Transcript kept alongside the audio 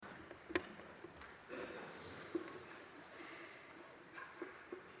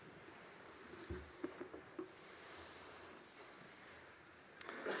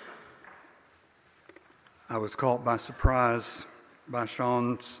I was caught by surprise by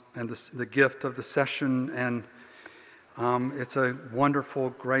Sean's and the gift of the session, and it's a wonderful,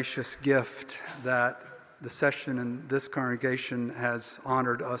 gracious gift that the session and this congregation has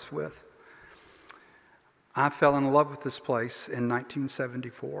honored us with. I fell in love with this place in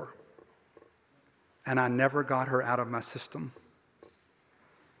 1974, and I never got her out of my system.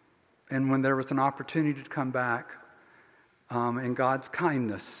 And when there was an opportunity to come back, in God's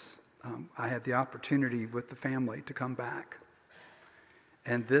kindness, I had the opportunity with the family to come back.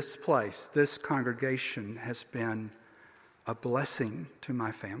 And this place, this congregation has been a blessing to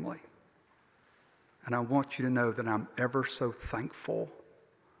my family. And I want you to know that I'm ever so thankful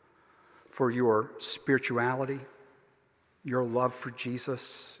for your spirituality, your love for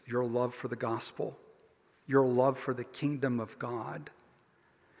Jesus, your love for the gospel, your love for the kingdom of God.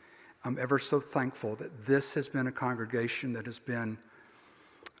 I'm ever so thankful that this has been a congregation that has been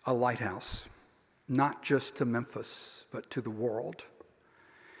a lighthouse, not just to Memphis, but to the world.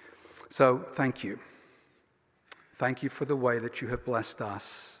 So thank you. Thank you for the way that you have blessed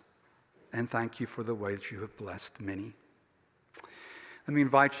us, and thank you for the way that you have blessed many. Let me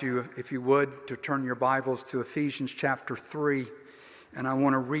invite you, if you would, to turn your Bibles to Ephesians chapter 3, and I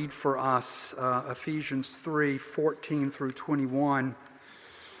want to read for us Ephesians 3, 14 through 21.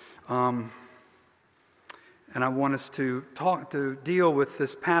 And I want us to deal with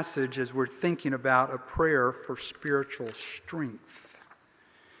this passage as we're thinking about a prayer for spiritual strength.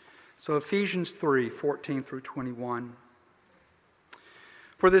 So Ephesians 3, 14 through 21.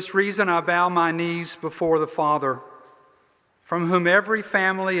 For this reason I bow my knees before the Father, from whom every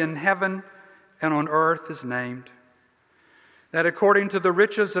family in heaven and on earth is named, that according to the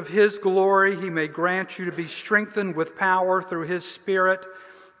riches of his glory he may grant you to be strengthened with power through his Spirit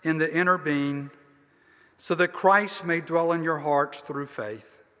in the inner being, so that Christ may dwell in your hearts through faith,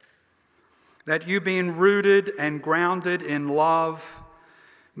 that you, being rooted and grounded in love,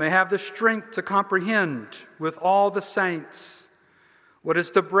 may have the strength to comprehend with all the saints what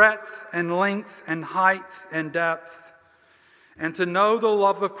is the breadth and length and height and depth, and to know the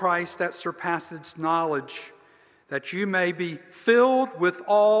love of Christ that surpasses knowledge, that you may be filled with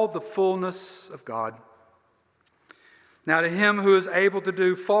all the fullness of God. Now to him who is able to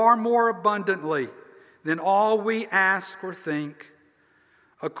do far more abundantly than all we ask or think,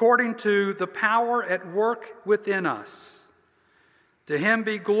 according to the power at work within us, to him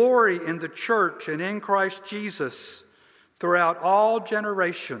be glory in the church and in Christ Jesus throughout all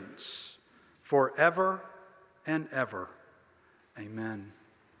generations, forever and ever. Amen.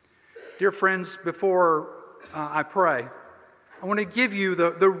 Dear friends, before I pray, I want to give you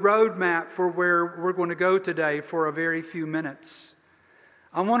the roadmap for where we're going to go today for a very few minutes.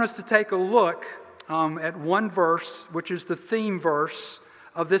 I want us to take a look at one verse, which is the theme verse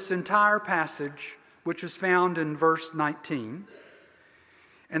of this entire passage, which is found in verse 19.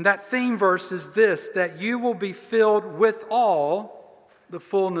 And that theme verse is this, that you will be filled with all the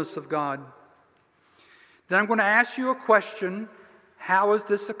fullness of God. Then I'm going to ask you a question: how is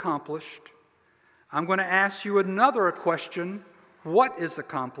this accomplished? I'm going to ask you another question: what is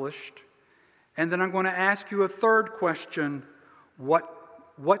accomplished? And then I'm going to ask you a third question: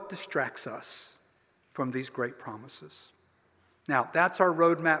 what distracts us from these great promises? Now, that's our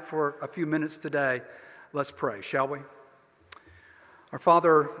roadmap for a few minutes today. Let's pray, shall we? Our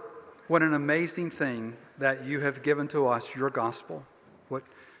Father, what an amazing thing that you have given to us, your gospel. What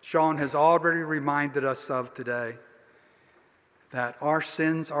Sean has already reminded us of today, that our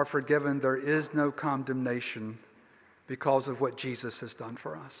sins are forgiven. There is no condemnation because of what Jesus has done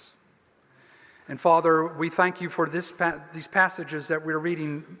for us. And Father, we thank you for these passages that we're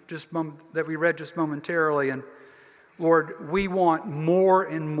reading, that we read just momentarily. And Lord, we want more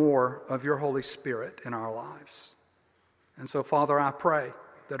and more of your Holy Spirit in our lives. And so, Father, I pray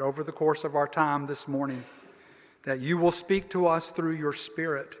that over the course of our time this morning, that you will speak to us through your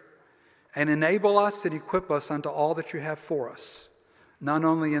Spirit and enable us and equip us unto all that you have for us, not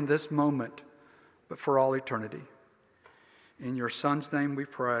only in this moment, but for all eternity. In your Son's name we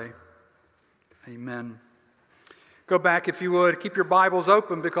pray. Amen. Go back, if you would. Keep your Bibles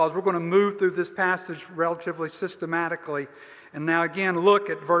open, because we're going to move through this passage relatively systematically. And now again, look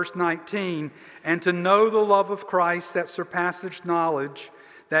at verse 19. And to know the love of Christ that surpasses knowledge,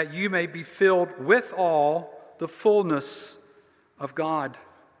 that you may be filled with all the fullness of God.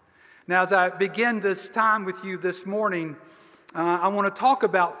 Now, as I begin this time with you this morning, I want to talk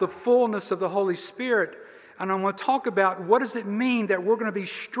about the fullness of the Holy Spirit. And I want to talk about what does it mean that we're going to be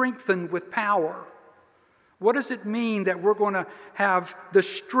strengthened with power? What does it mean that we're going to have the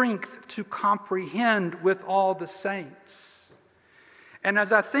strength to comprehend with all the saints? And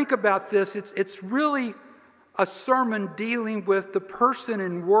as I think about this, it's really a sermon dealing with the person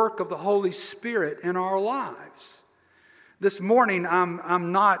and work of the Holy Spirit in our lives. This morning,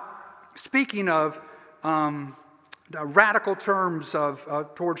 I'm not speaking of radical terms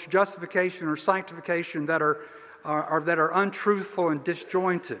towards justification or sanctification that are untruthful and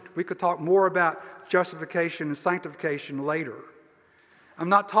disjointed. We could talk more about justification and sanctification later. I'm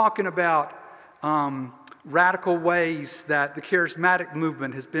not talking about radical ways that the charismatic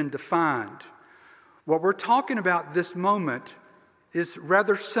movement has been defined. What we're talking about this moment is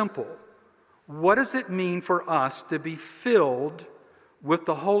rather simple. What does it mean for us to be filled with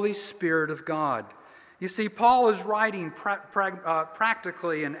the Holy Spirit of God? You see, Paul is writing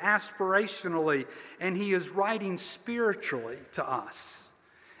practically and aspirationally, and he is writing spiritually to us.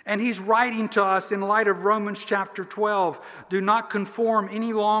 And he's writing to us in light of Romans chapter 12. Do not conform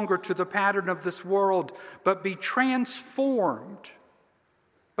any longer to the pattern of this world, but be transformed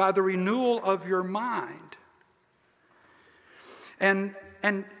by the renewal of your mind. And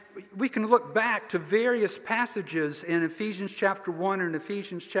we can look back to various passages in Ephesians chapter 1 and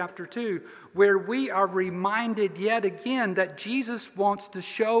Ephesians chapter 2 where we are reminded yet again that Jesus wants to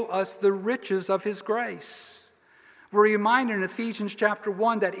show us the riches of his grace. We're reminded in Ephesians chapter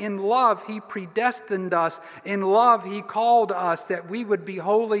 1 that in love he predestined us. In love he called us that we would be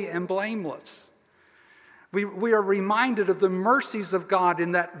holy and blameless. We are reminded of the mercies of God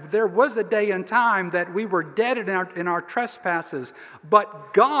in that there was a day and time that we were dead in our trespasses,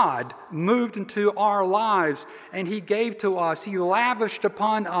 but God moved into our lives and he gave to us, he lavished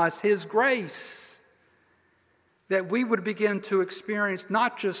upon us his grace that we would begin to experience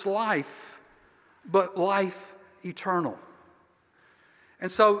not just life, but life eternal. And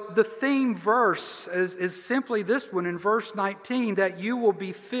so the theme verse is simply this one in verse 19, that you will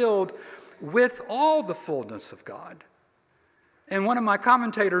be filled with all the fullness of God. And one of my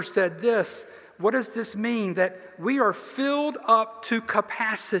commentators said this, what does this mean? That we are filled up to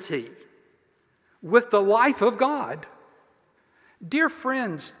capacity with the life of God. Dear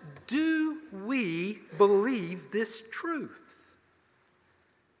friends, do we believe this truth?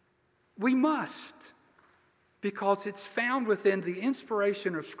 We must, because it's found within the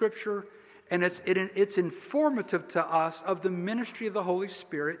inspiration of Scripture, and it's informative to us of the ministry of the Holy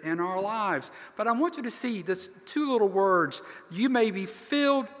Spirit in our lives. But I want you to see this two little words. You may be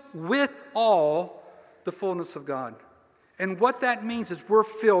filled with all the fullness of God. And what that means is we're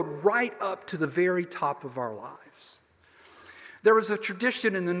filled right up to the very top of our lives. There was a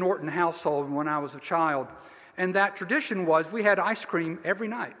tradition in the Norton household when I was a child. And that tradition was we had ice cream every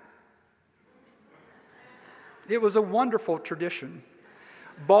night. It was a wonderful tradition.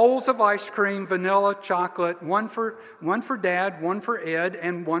 Bowls of ice cream, vanilla, chocolate, one for Dad, one for Ed,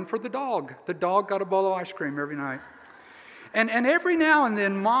 and one for the dog. The dog got a bowl of ice cream every night. And every now and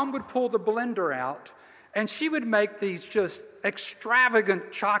then, Mom would pull the blender out, and she would make these just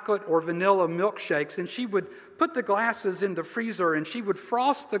extravagant chocolate or vanilla milkshakes, and she would put the glasses in the freezer, and she would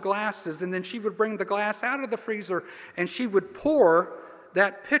frost the glasses, and then she would bring the glass out of the freezer, and she would pour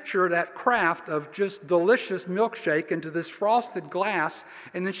that pitcher, that craft of just delicious milkshake into this frosted glass,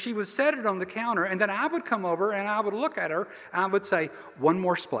 and then she would set it on the counter, and then I would come over and I would look at her and I would say, one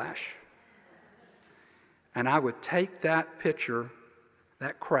more splash. And I would take that pitcher,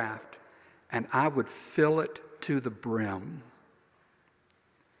 that craft, and I would fill it to the brim.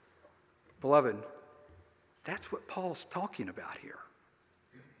 Beloved, that's what Paul's talking about here.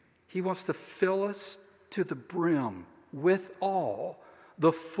 He wants to fill us to the brim with all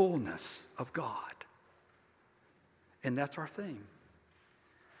the fullness of God. And that's our theme.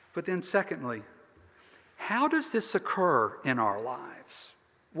 But then secondly, how does this occur in our lives?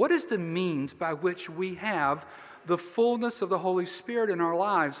 What is the means by which we have the fullness of the Holy Spirit in our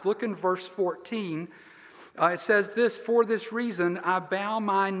lives? Look in verse 14. It says this, for this reason I bow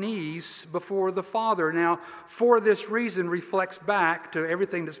my knees before the Father. Now, for this reason reflects back to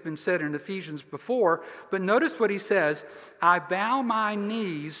everything that's been said in Ephesians before. But notice what he says, I bow my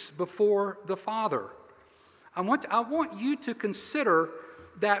knees before the Father. I want you to consider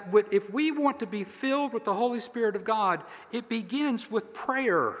that if we want to be filled with the Holy Spirit of God, it begins with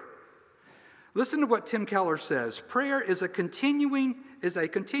prayer. Listen to what Tim Keller says. Prayer is a continuing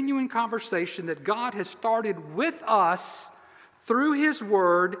conversation that God has started with us through his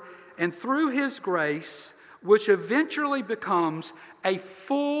word and through his grace, which eventually becomes a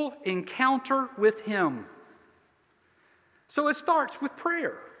full encounter with him. So it starts with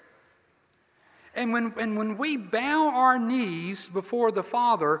prayer. And when we bow our knees before the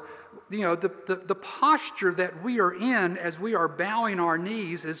Father, the posture that we are in as we are bowing our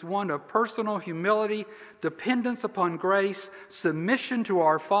knees is one of personal humility, dependence upon grace, submission to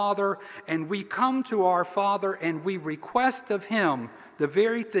our Father, and we come to our Father and we request of Him the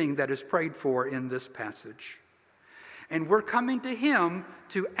very thing that is prayed for in this passage. And we're coming to Him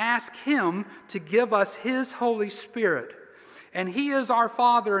to ask Him to give us His Holy Spirit. And He is our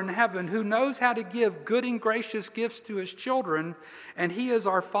Father in heaven who knows how to give good and gracious gifts to His children. And He is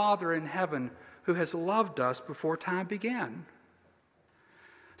our Father in heaven who has loved us before time began.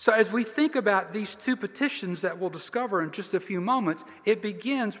 So as we think about these two petitions that we'll discover in just a few moments, it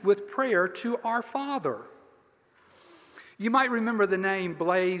begins with prayer to our Father. You might remember the name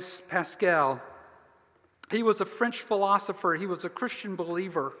Blaise Pascal. He was a French philosopher. He was a Christian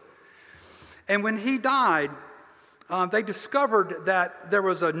believer. And when he died, they discovered that there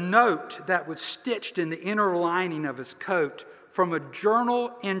was a note that was stitched in the inner lining of his coat from a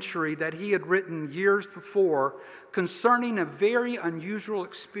journal entry that he had written years before concerning a very unusual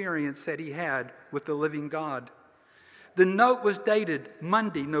experience that he had with the living God. The note was dated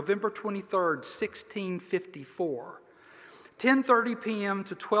Monday, November 23rd, 1654. 10:30 p.m.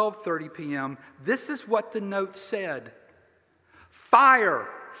 to 12:30 p.m. This is what the note said. Fire,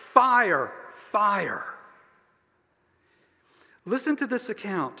 fire, fire. Listen to this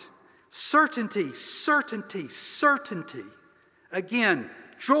account. Certainty, certainty, certainty. Again,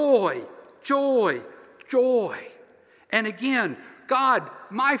 joy, joy, joy. And again, God,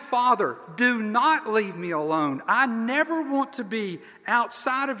 my Father, do not leave me alone. I never want to be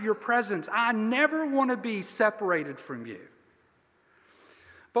outside of your presence. I never want to be separated from you.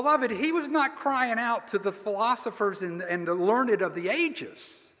 Beloved, he was not crying out to the philosophers and the learned of the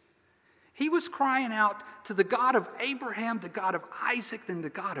ages. He was crying out to the God of Abraham, the God of Isaac, and the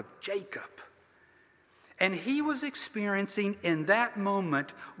God of Jacob. And he was experiencing in that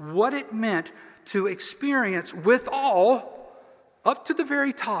moment what it meant to experience with all, up to the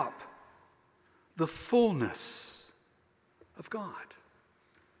very top, the fullness of God.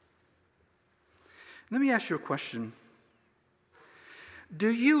 Let me ask you a question. Do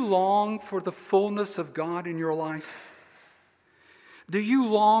you long for the fullness of God in your life? Do you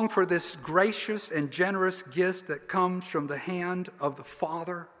long for this gracious and generous gift that comes from the hand of the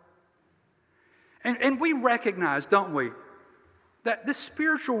Father? And we recognize, don't we, that this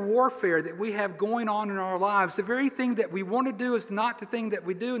spiritual warfare that we have going on in our lives, the very thing that we want to do is not the thing that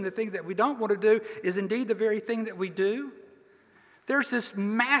we do, and the thing that we don't want to do is indeed the very thing that we do. There's this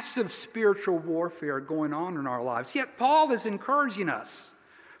massive spiritual warfare going on in our lives. Yet Paul is encouraging us,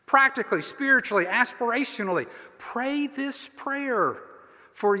 practically, spiritually, aspirationally, pray this prayer.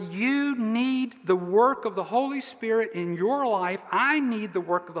 For you need the work of the Holy Spirit in your life. I need the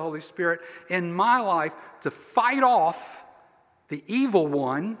work of the Holy Spirit in my life to fight off the evil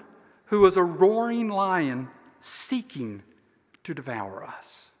one who is a roaring lion seeking to devour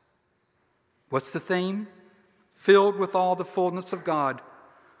us. What's the theme? Filled with all the fullness of God.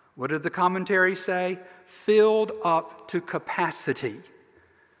 What did the commentary say? Filled up to capacity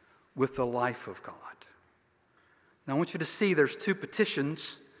with the life of God. Now I want you to see there's two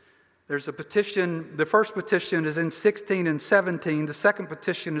petitions. There's a petition, the first petition is in 16 and 17. The second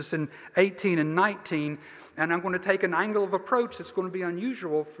petition is in 18 and 19. And I'm going to take an angle of approach that's going to be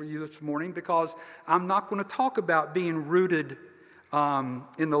unusual for you this morning because I'm not going to talk about being rooted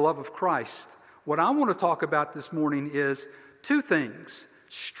in the love of Christ. What I want to talk about this morning is two things: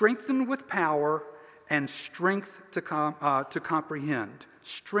 strengthened with power and strength to comprehend.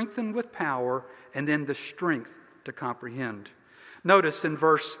 Strengthened with power and then the strength to comprehend. Notice in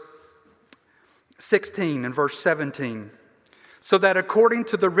verse 16 and verse 17, so that according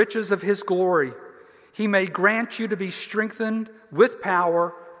to the riches of his glory, he may grant you to be strengthened with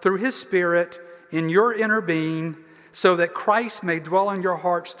power through his Spirit in your inner being, so that Christ may dwell in your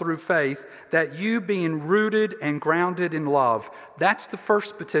hearts through faith, that you being rooted and grounded in love. That's the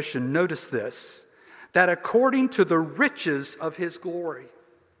first petition. Notice this, that according to the riches of his glory.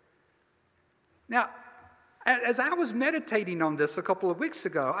 Now, as I was meditating on this a couple of weeks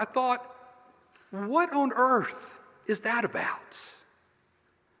ago, I thought, what on earth is that about?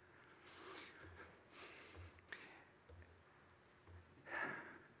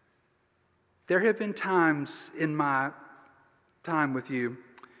 There have been times in my time with you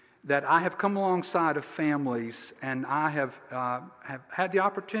that I have come alongside of families and I have had the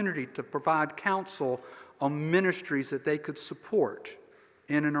opportunity to provide counsel on ministries that they could support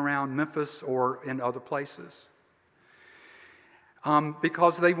in and around Memphis or in other places.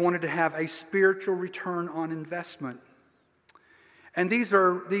 Because they wanted to have a spiritual return on investment. And these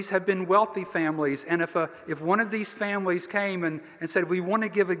have been wealthy families. And if one of these families came and said, we want to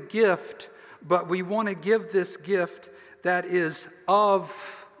give a gift, but we want to give this gift that is of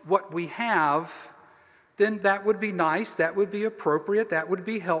what we have, then that would be nice, that would be appropriate, that would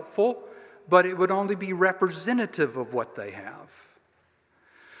be helpful, but it would only be representative of what they have.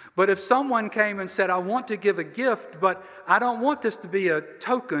 But if someone came and said, I want to give a gift, but I don't want this to be a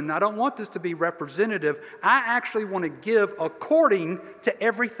token, I don't want this to be representative, I actually want to give according to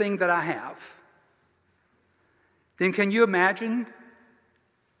everything that I have, then can you imagine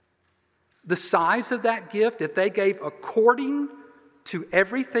the size of that gift if they gave according to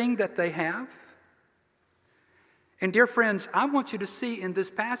everything that they have? And dear friends, I want you to see in this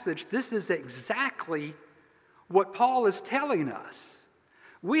passage, this is exactly what Paul is telling us.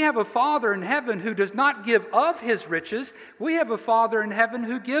 We have a Father in heaven who does not give of his riches. We have a Father in heaven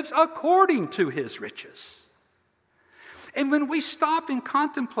who gives according to his riches. And when we stop and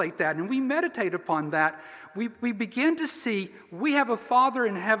contemplate that and we meditate upon that, we begin to see we have a Father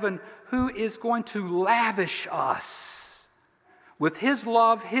in heaven who is going to lavish us with his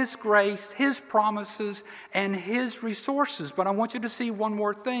love, his grace, his promises, and his resources. But I want you to see one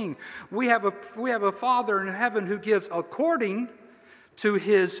more thing. We have a Father in heaven who gives according to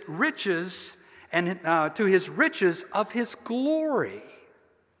his riches and to his riches of his glory.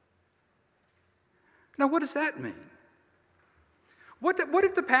 Now, what does that mean? What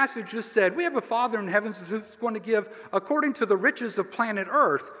if the passage just said, we have a Father in heaven who's going to give according to the riches of planet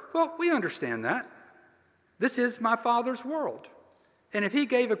Earth? Well, we understand that. This is my Father's world. And if he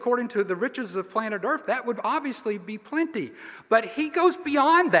gave according to the riches of planet Earth, that would obviously be plenty. But he goes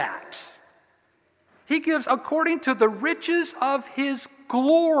beyond that. He gives according to the riches of his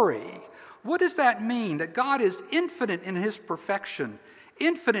glory. What does that mean? That God is infinite in his perfection,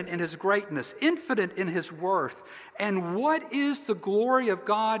 infinite in his greatness, infinite in his worth. And what is the glory of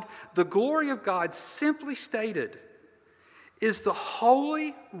God? The glory of God, simply stated, is his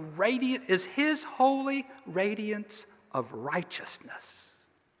holy radiance of righteousness.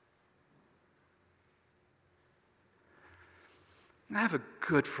 I have a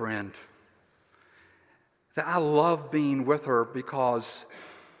good friend that I love being with her because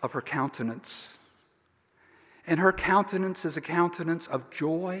of her countenance. And her countenance is a countenance of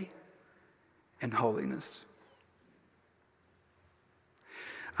joy and holiness.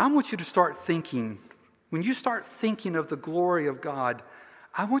 I want you to start thinking, when you start thinking of the glory of God,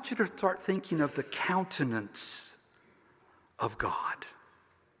 I want you to start thinking of the countenance of God.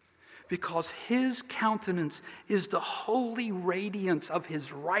 Because his countenance is the holy radiance of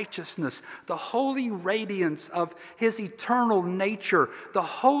his righteousness, the holy radiance of his eternal nature, the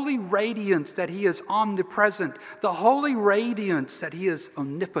holy radiance that he is omnipresent, the holy radiance that he is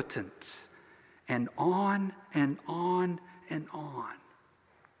omnipotent, and on and on and on.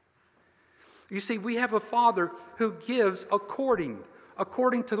 You see, we have a Father who gives according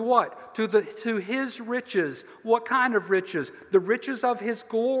to what? To his riches. What kind of riches? The riches of his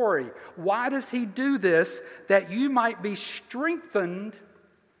glory. Why does he do this? That you might be strengthened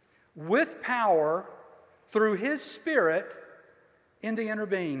with power through his Spirit in the inner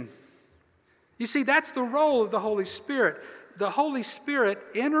being. You see, that's the role of the Holy Spirit. The Holy Spirit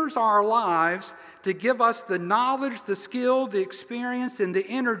enters our lives to give us the knowledge, the skill, the experience, and the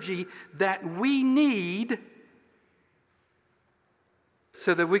energy that we need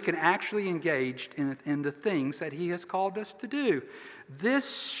so that we can actually engage in the things that he has called us to do. This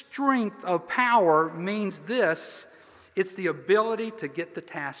strength of power means this: it's the ability to get the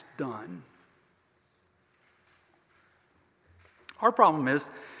task done. Our problem is,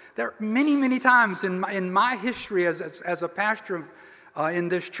 there are many, many times in my history as a pastor in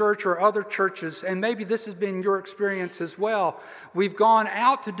this church or other churches, and maybe this has been your experience as well, we've gone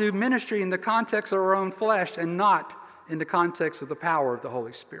out to do ministry in the context of our own flesh and not in the context of the power of the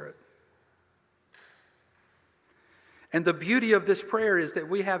Holy Spirit. And the beauty of this prayer is that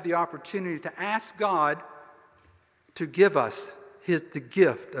we have the opportunity to ask God to give us the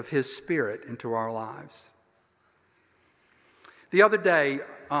gift of his Spirit into our lives. The other day,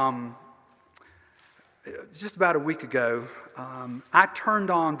 just about a week ago, I turned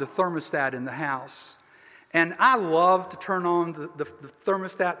on the thermostat in the house. And I love to turn on the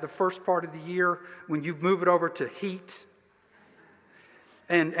thermostat the first part of the year when you move it over to heat.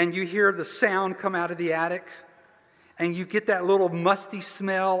 And you hear the sound come out of the attic. And you get that little musty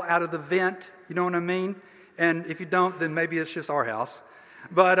smell out of the vent. You know what I mean? And if you don't, then maybe it's just our house.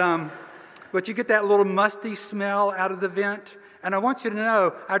 But you get that little musty smell out of the vent. And I want you to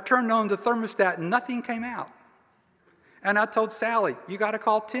know, I turned on the thermostat and nothing came out. And I told Sally, you got to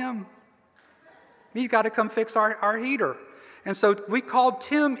call Tim. He's got to come fix our heater. And so we called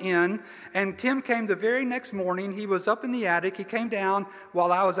Tim in, and Tim came the very next morning. He was up in the attic. He came down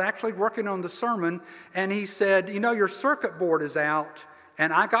while I was actually working on the sermon, and he said, your circuit board is out,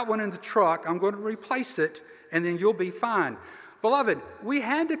 and I got one in the truck. I'm going to replace it, and then you'll be fine. Beloved, we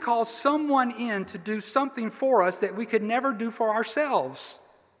had to call someone in to do something for us that we could never do for ourselves.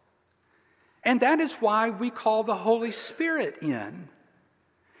 And that is why we call the Holy Spirit in.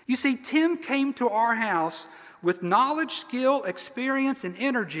 You see, Tim came to our house with knowledge, skill, experience, and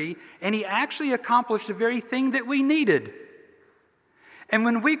energy, and he actually accomplished the very thing that we needed. And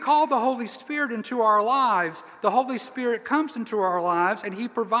when we call the Holy Spirit into our lives, the Holy Spirit comes into our lives, and he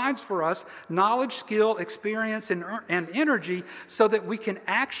provides for us knowledge, skill, experience, and energy so that we can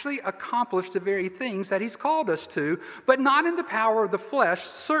actually accomplish the very things that he's called us to, but not in the power of the flesh,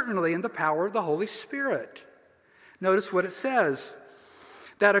 certainly in the power of the Holy Spirit. Notice what it says.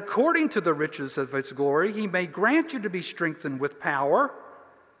 That according to the riches of his glory, he may grant you to be strengthened with power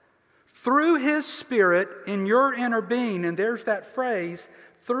through his Spirit in your inner being. And there's that phrase,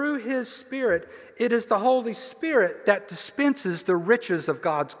 through his Spirit. It is the Holy Spirit that dispenses the riches of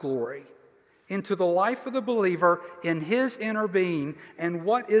God's glory into the life of the believer in his inner being. And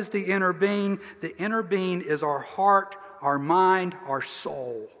what is the inner being? The inner being is our heart, our mind, our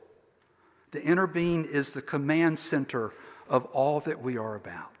soul. The inner being is the command center of all that we are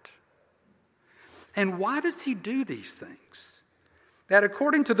about. And why does he do these things? That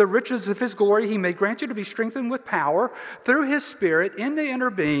according to the riches of his glory, he may grant you to be strengthened with power through his Spirit in the inner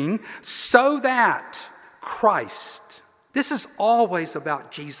being, so that Christ, this is always about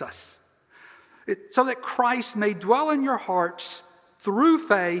Jesus, so that Christ may dwell in your hearts through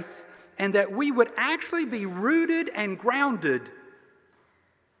faith, and that we would actually be rooted and grounded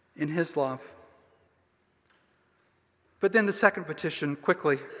in his love. But then the second petition,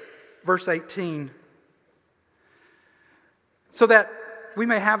 quickly, verse 18. So that we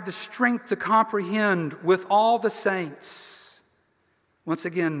may have the strength to comprehend with all the saints. Once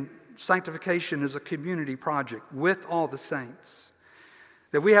again, sanctification is a community project with all the saints.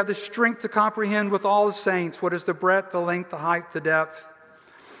 That we have the strength to comprehend with all the saints what is the breadth, the length, the height, the depth,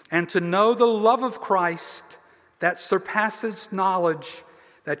 and to know the love of Christ that surpasses knowledge,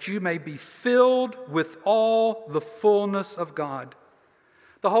 that you may be filled with all the fullness of God.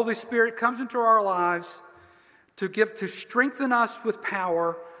 The Holy Spirit comes into our lives to strengthen us with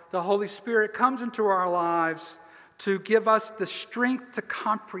power. The Holy Spirit comes into our lives to give us the strength to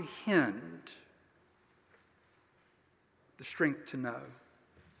comprehend, the strength to know.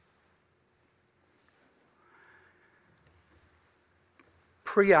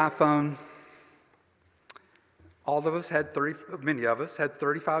 Pre-iPhone, many of us had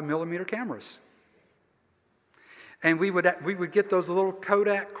 35 millimeter cameras. And we would get those little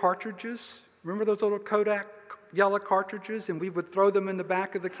Kodak cartridges. Remember those little Kodak yellow cartridges? And we would throw them in the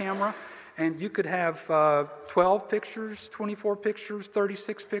back of the camera. And you could have 12 pictures, 24 pictures,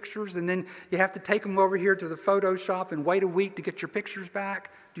 36 pictures. And then you have to take them over here to the photo shop and wait a week to get your pictures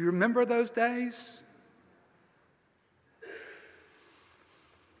back. Do you remember those days?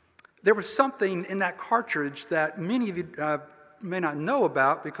 There was something in that cartridge that many of you may not know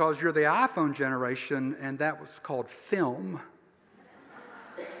about because you're the iPhone generation, and that was called film.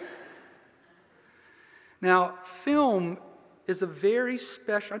 Now, film is a very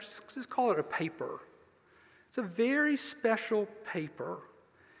special, I just call it a paper. It's a very special paper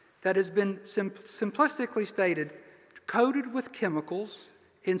that has been simplistically stated, coated with chemicals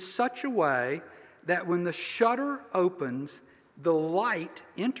in such a way that when the shutter opens, the light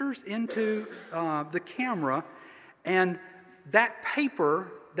enters into the camera, and that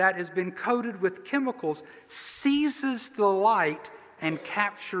paper that has been coated with chemicals seizes the light and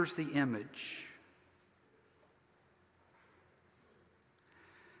captures the image.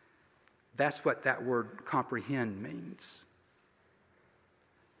 That's what that word comprehend means.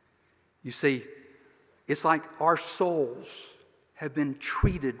 You see, it's like our souls have been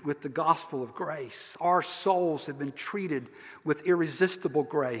treated with the gospel of grace. Our souls have been treated with irresistible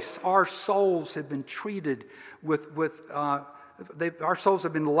grace. Our souls have been treated our souls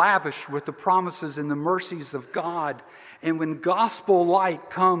have been lavished with the promises and the mercies of God. And when gospel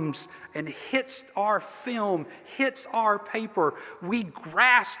light comes and hits our film, hits our paper, we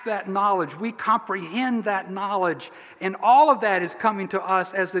grasp that knowledge, we comprehend that knowledge, and all of that is coming to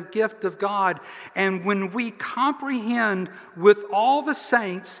us as the gift of God. And when we comprehend with all the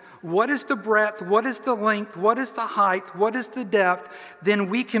saints what is the breadth, what is the length, what is the height, what is the depth, then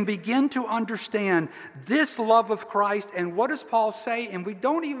we can begin to understand this love of Christ. And what does Paul say? And we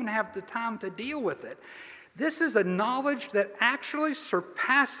don't even have the time to deal with it. This is a knowledge that actually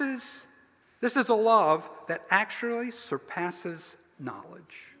surpasses, this is a love that actually surpasses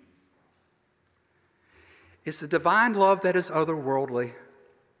knowledge. It's the divine love that is otherworldly.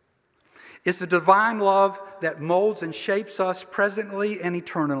 It's the divine love that molds and shapes us presently and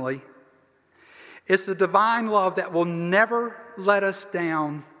eternally. It's the divine love that will never let us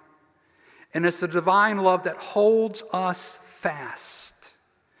down. And it's the divine love that holds us fast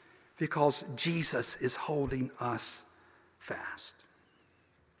because Jesus is holding us fast.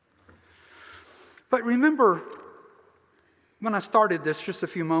 But remember, when I started this just a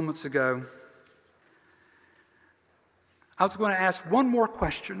few moments ago, I was going to ask one more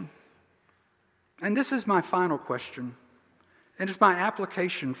question. And this is my final question. And it's my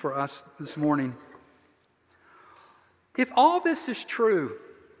application for us this morning. If all this is true,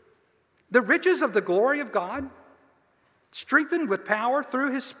 the riches of the glory of God, strengthened with power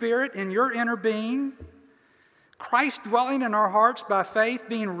through His Spirit in your inner being, Christ dwelling in our hearts by faith,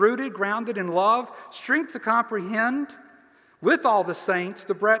 being rooted, grounded in love, strength to comprehend with all the saints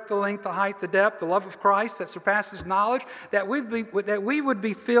the breadth, the length, the height, the depth, the love of Christ that surpasses knowledge, that we would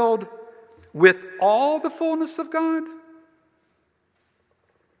be filled with all the fullness of God?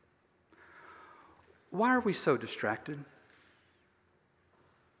 Why are we so distracted?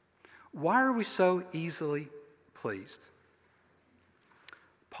 Why are we so easily pleased?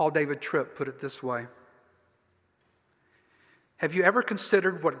 Paul David Tripp put it this way. Have you ever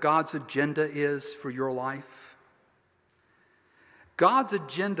considered what God's agenda is for your life? God's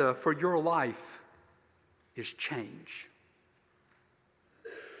agenda for your life is change.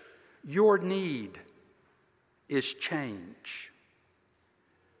 Your need is change.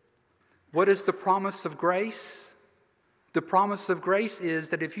 What is the promise of grace? The promise of grace is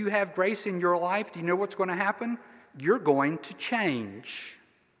that if you have grace in your life, do you know what's going to happen? You're going to change.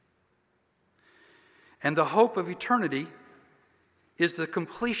 And the hope of eternity is the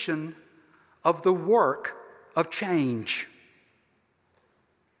completion of the work of change,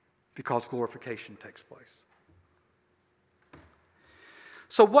 because glorification takes place.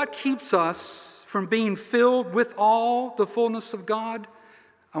 So what keeps us from being filled with all the fullness of God?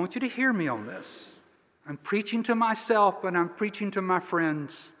 I want you to hear me on this. I'm preaching to myself, but I'm preaching to my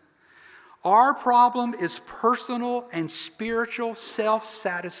friends. Our problem is personal and spiritual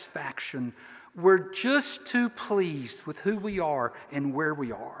self-satisfaction. We're just too pleased with who we are and where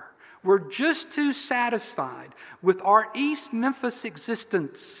we are. We're just too satisfied with our East Memphis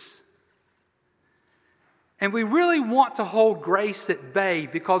existence. And we really want to hold grace at bay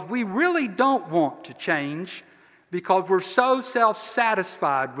because we really don't want to change because we're so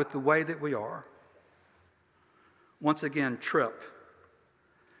self-satisfied with the way that we are. Once again, Tripp.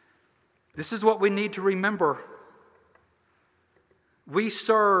 This is what we need to remember. We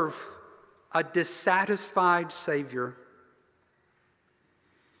serve a dissatisfied Savior.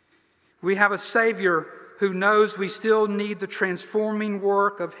 We have a Savior who knows we still need the transforming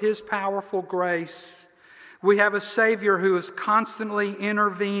work of His powerful grace. We have a Savior who is constantly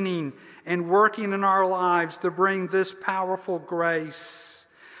intervening and working in our lives to bring this powerful grace.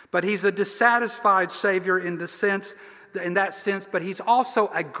 But He's a dissatisfied Savior in that sense, but He's also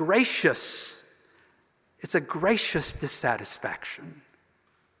a gracious. It's a gracious dissatisfaction.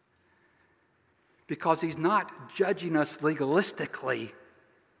 Because He's not judging us legalistically.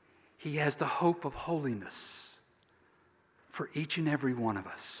 He has the hope of holiness for each and every one of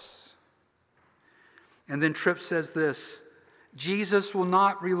us. And then Tripp says this, Jesus will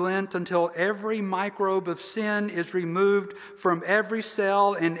not relent until every microbe of sin is removed from every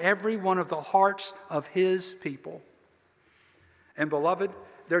cell in every one of the hearts of His people. And beloved,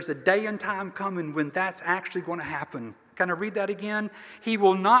 there's a day and time coming when that's actually going to happen. Can I read that again? He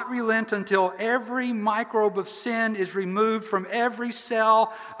will not relent until every microbe of sin is removed from every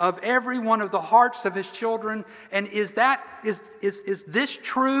cell of every one of the hearts of His children. And is this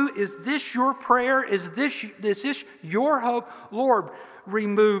true? Is this your prayer? Is this your hope? Lord,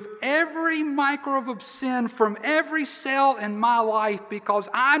 remove every microbe of sin from every cell in my life because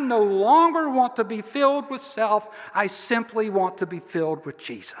I no longer want to be filled with self. I simply want to be filled with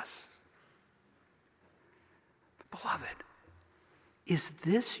Jesus. Beloved, is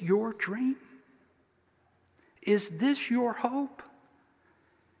this your dream? Is this your hope?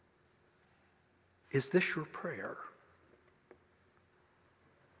 Is this your prayer?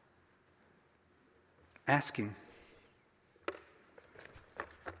 Ask Him.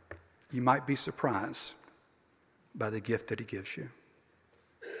 You might be surprised by the gift that He gives you.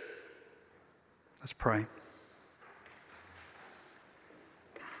 Let's pray.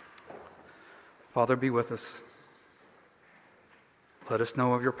 Father, be with us. Let us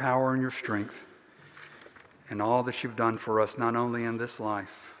know of your power and your strength and all that you've done for us, not only in this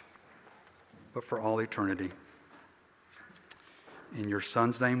life, but for all eternity. In your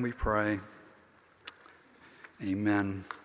Son's name we pray. Amen.